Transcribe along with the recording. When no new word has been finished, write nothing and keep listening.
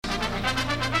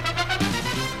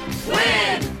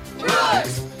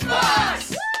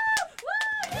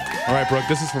All right, Brooke,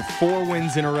 this is for 4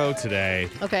 wins in a row today.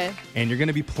 Okay. And you're going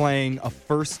to be playing a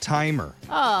first-timer.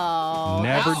 Oh,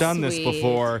 Never that's done this sweet.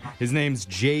 before. His name's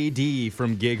JD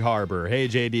from Gig Harbor. Hey,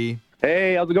 JD.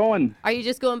 Hey, how's it going? Are you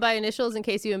just going by initials in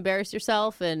case you embarrass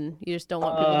yourself and you just don't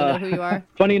want people to know who you are?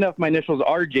 Funny enough, my initials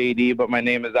are JD, but my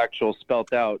name is actual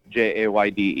spelt out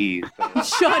Jayde. So.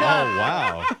 Shut Oh, up.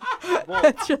 wow.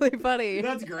 That's really funny.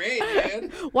 That's great,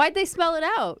 man. Why'd they spell it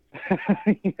out?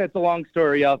 It's a long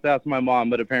story. I'll have to ask my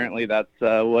mom, but apparently that's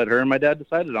what her and my dad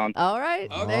decided on. All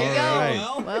right. Okay, There you go. all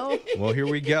right. Well, Well, here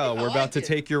we go. We're like about to it.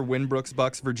 take your Winbrooks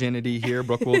Bucks virginity here.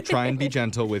 Brooke will try and be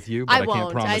gentle with you, but I I, can't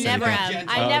won't. promise I never anything. am.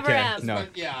 I never okay. am. No.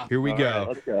 Yeah. Here we All go. right,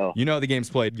 let's go. You know how the game's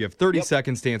played. You have 30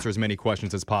 seconds to answer as many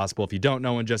questions as possible. If you don't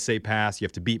know one, just say pass. You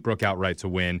have to beat Brooke outright to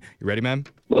win. You ready, man?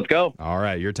 Let's go. All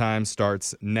right, your time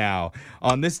starts now.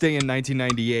 On this day in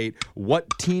 1998, what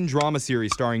teen drama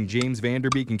series starring James Van Der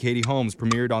Beek and Katie Holmes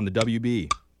premiered on the WB?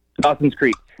 Dawson's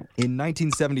Creek. In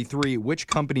 1973, which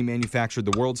company manufactured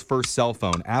the world's first cell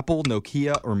phone? Apple,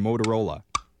 Nokia, or Motorola?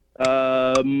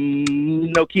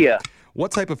 Nokia.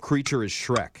 What type of creature is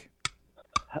Shrek?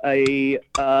 He's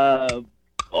a,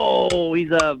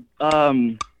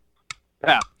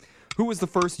 pass. Who was the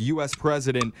first U.S.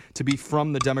 president to be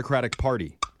from the Democratic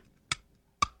Party?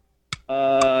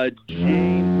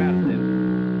 James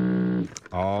Madison.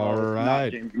 All Not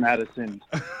right. James Madison.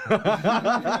 Can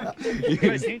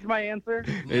I change my answer?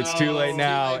 It's too late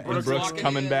now, and Brooke's Brooke's locking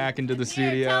coming in. back into the Here,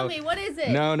 studio. tell me, what is it?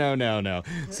 No.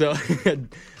 So,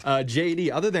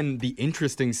 JD, other than the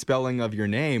interesting spelling of your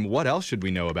name, what else should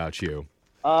we know about you?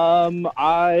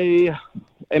 I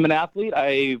am an athlete.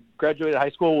 I graduated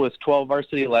high school with 12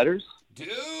 varsity letters.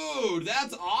 Dude,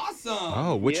 that's awesome.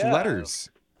 Oh, which Yeah. letters?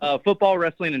 Football,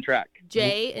 wrestling, and track.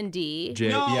 J and D. J.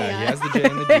 No. Yeah, he has the J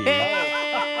and the D.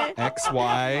 X,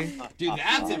 Y. Dude,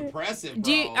 that's impressive, bro.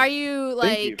 Do you, are you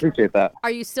Thank you. like, Appreciate that. are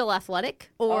you still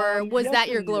athletic, or was yes that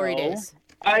your and glory no. days?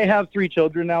 I have 3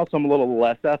 children now, so I'm a little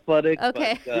less athletic.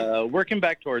 Okay. But, working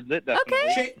back towards it, definitely.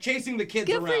 Okay. Chasing the kids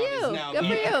Good around for is you. now Good the-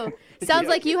 for you. Sounds Yeah.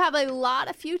 like you have a lot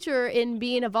of future in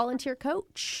being a volunteer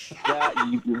coach.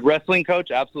 Wrestling coach,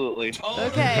 absolutely.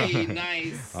 Okay.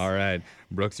 Nice. All right.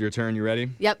 Brooks, your turn. You ready?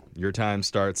 Yep. Your time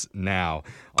starts now.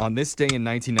 On this day in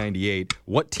 1998,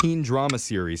 what teen drama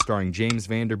series starring James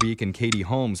Van Der Beek and Katie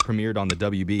Holmes premiered on the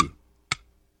WB?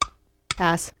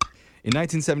 Pass. In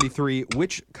 1973,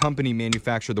 which company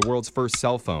manufactured the world's first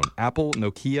cell phone? Apple,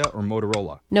 Nokia, or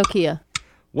Motorola? Nokia.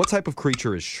 What type of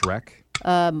creature is Shrek?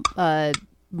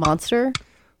 Monster.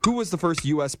 Who was the first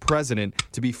U.S. president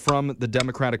to be from the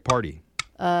Democratic Party?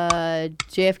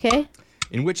 JFK.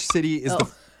 In which city is the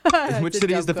in which It's a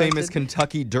city is the dumb famous question.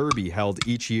 Kentucky Derby held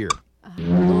each year?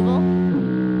 Louisville.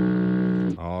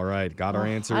 All right, got our I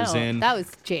answers don't- in. That was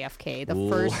JFK, the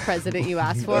first president you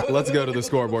asked for. Let's go to the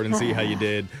scoreboard and see how you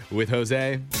did with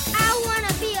Jose. I want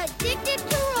to be addicted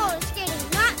to roller skating,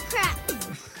 not crack.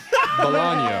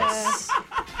 Bolaños.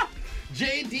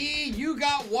 JD, you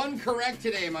got one correct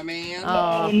today, my man.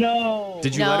 Oh, no.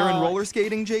 Did you let her in No. roller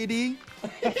skating, JD?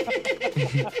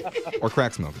 Or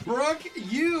crack smoking? Brooke,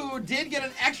 you did get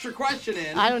an extra question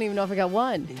in. I don't even know if I got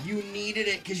one. You needed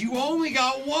it because you only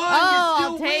got one. Oh, You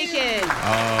I'll still take win. it.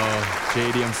 Oh,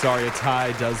 JD, I'm sorry. A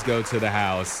tie does go to the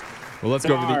house. Well, we'll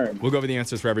go over the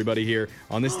answers for everybody here.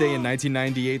 On this day in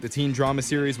 1998, the teen drama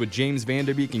series with James Van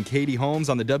Der Beek and Katie Holmes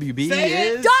on the WB Say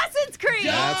it. is... Dawson's Creek.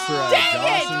 That's right. Dang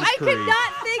it! Dawson's I could Creek.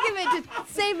 not think of it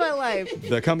to save my life.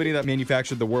 The company that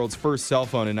manufactured the world's first cell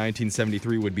phone in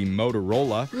 1973 would be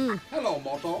Motorola. Hello,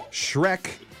 Moto.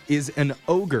 Shrek is an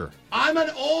ogre. I'm an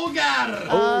ogre.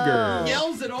 Ogre.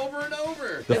 Yells it over and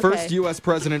over. The Okay. first U.S.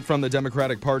 president from the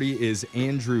Democratic Party is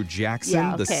Andrew Jackson,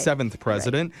 Yeah, the okay. 7th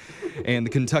president. And the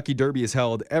Kentucky Derby is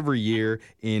held every year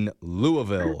in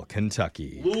Louisville,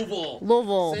 Kentucky. Louisville.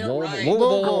 Louisville. Say it right.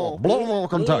 Louisville,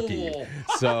 Kentucky. Louisville.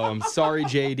 So I'm sorry,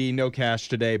 JD, no cash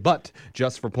today, but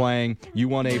just for playing, you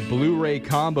won a Blu-ray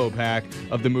combo pack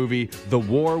of the movie The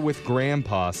War with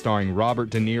Grandpa, starring Robert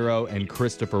De Niro and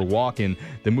Christopher Walken.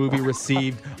 The movie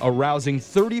received a rousing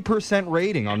 30%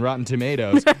 rating on Rotten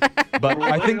Tomatoes, but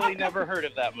I think Literally never heard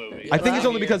of that movie. it's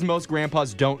only because most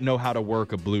grandpas don't know how to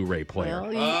work a Blu-ray player.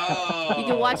 Well, Oh. you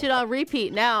can watch it on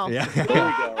repeat now. Yeah. There we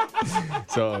go.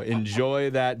 So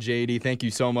enjoy that, JD. Thank you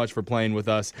so much for playing with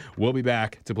us. We'll be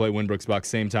back to play Winbrooks Bucks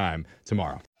same time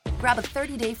tomorrow. Grab a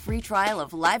 30-day free trial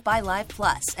of Live by Live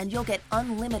Plus, and you'll get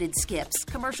unlimited skips,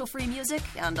 commercial-free music,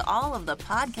 and all of the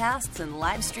podcasts and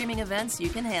live streaming events you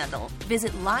can handle.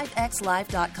 Visit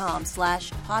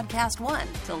livexlive.com/podcast1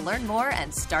 to learn more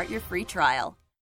and start your free trial.